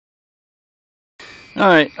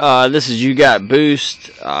Alright, this is You Got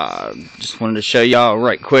Boost. Just wanted to show y'all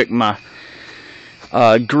right quick my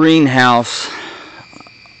greenhouse.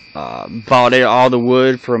 Bought all the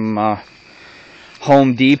wood from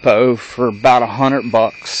Home Depot for about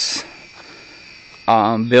 $100.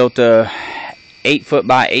 Built a 8-foot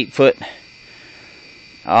by 8-foot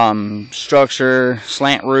structure,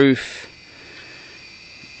 slant roof,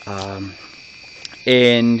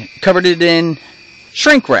 and covered it in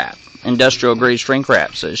shrink wrap. Industrial grade shrink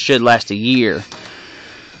wrap, so it should last a year,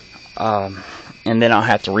 and then I'll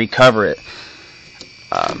have to recover it.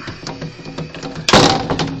 I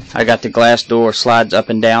got the glass door, slides up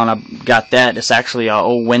and down. I got that. It's actually an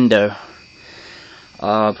old window.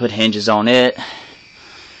 Put hinges on it.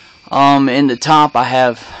 In the top I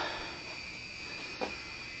have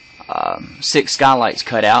 6 skylights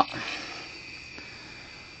cut out.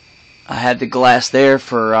 I had the glass there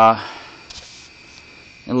for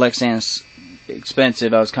Lexan's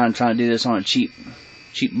expensive. I was kind of trying to do this on a cheap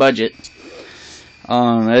budget.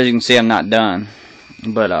 As you can see, I'm not done,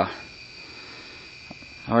 but I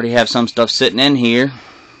already have some stuff sitting in here.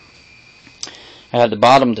 I have the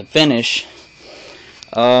bottom to finish.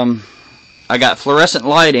 I got fluorescent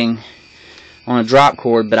lighting on a drop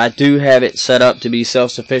cord, but I do have it set up to be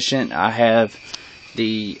self-sufficient. I have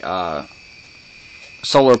the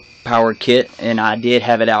solar power kit, and I did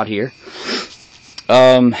have it out here.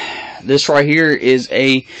 This right here is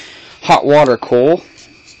a hot water coil.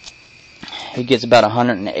 It gets about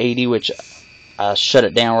 180, which I shut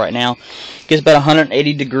it down right now. It gets about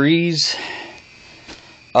 180 degrees.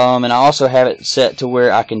 And I also have it set to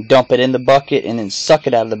where I can dump it in the bucket and then suck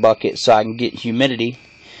it out of the bucket so I can get humidity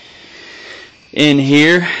in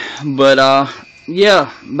here. But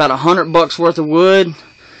yeah, about $100 worth of wood,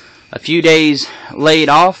 a few days laid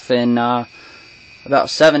off, and about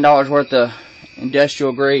 $7 worth of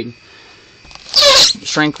industrial grade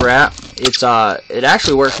shrink wrap. It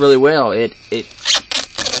actually works really well. It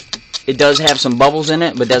does have some bubbles in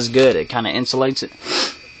it, but that's good. It kind of insulates it.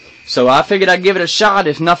 So I figured I'd give it a shot.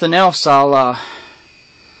 If nothing else, I'll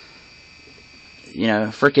you know,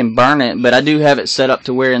 freaking burn it. But I do have it set up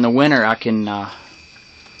to where in the winter I can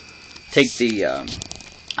take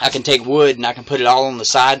wood and I can put it all on the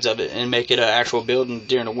sides of it and make it an actual building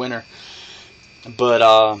during the winter.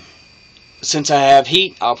 But since I have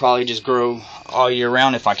heat, I'll probably just grow all year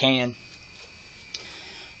round if I can.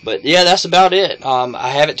 But yeah, that's about it. I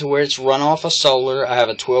have it to where it's run off of solar. I have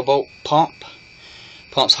a 12-volt pump.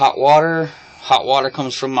 Pumps hot water. Hot water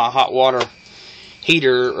comes from my hot water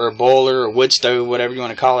heater or boiler or wood stove, whatever you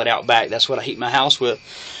want to call it, out back. That's what I heat my house with.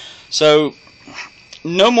 So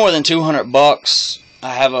no more than $200.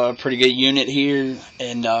 I have a pretty good unit here,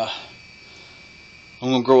 and I'm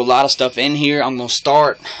gonna grow a lot of stuff in here. I'm gonna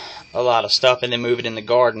start a lot of stuff and then move it in the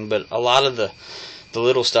garden, but a lot of the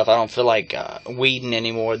little stuff I don't feel like weeding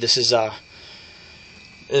anymore. This is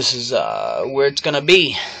where it's gonna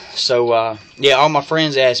be. So yeah, all my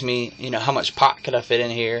friends ask me, you know, how much pot could I fit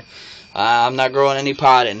in here. I'm not growing any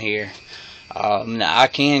pot in here. Now I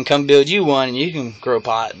can come build you one and you can grow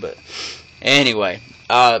pot, but anyway,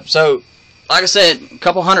 so like I said, a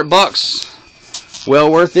couple $100,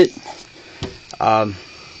 well worth it.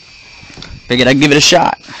 Figured I'd give it a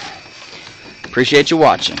shot. Appreciate you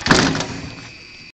watching.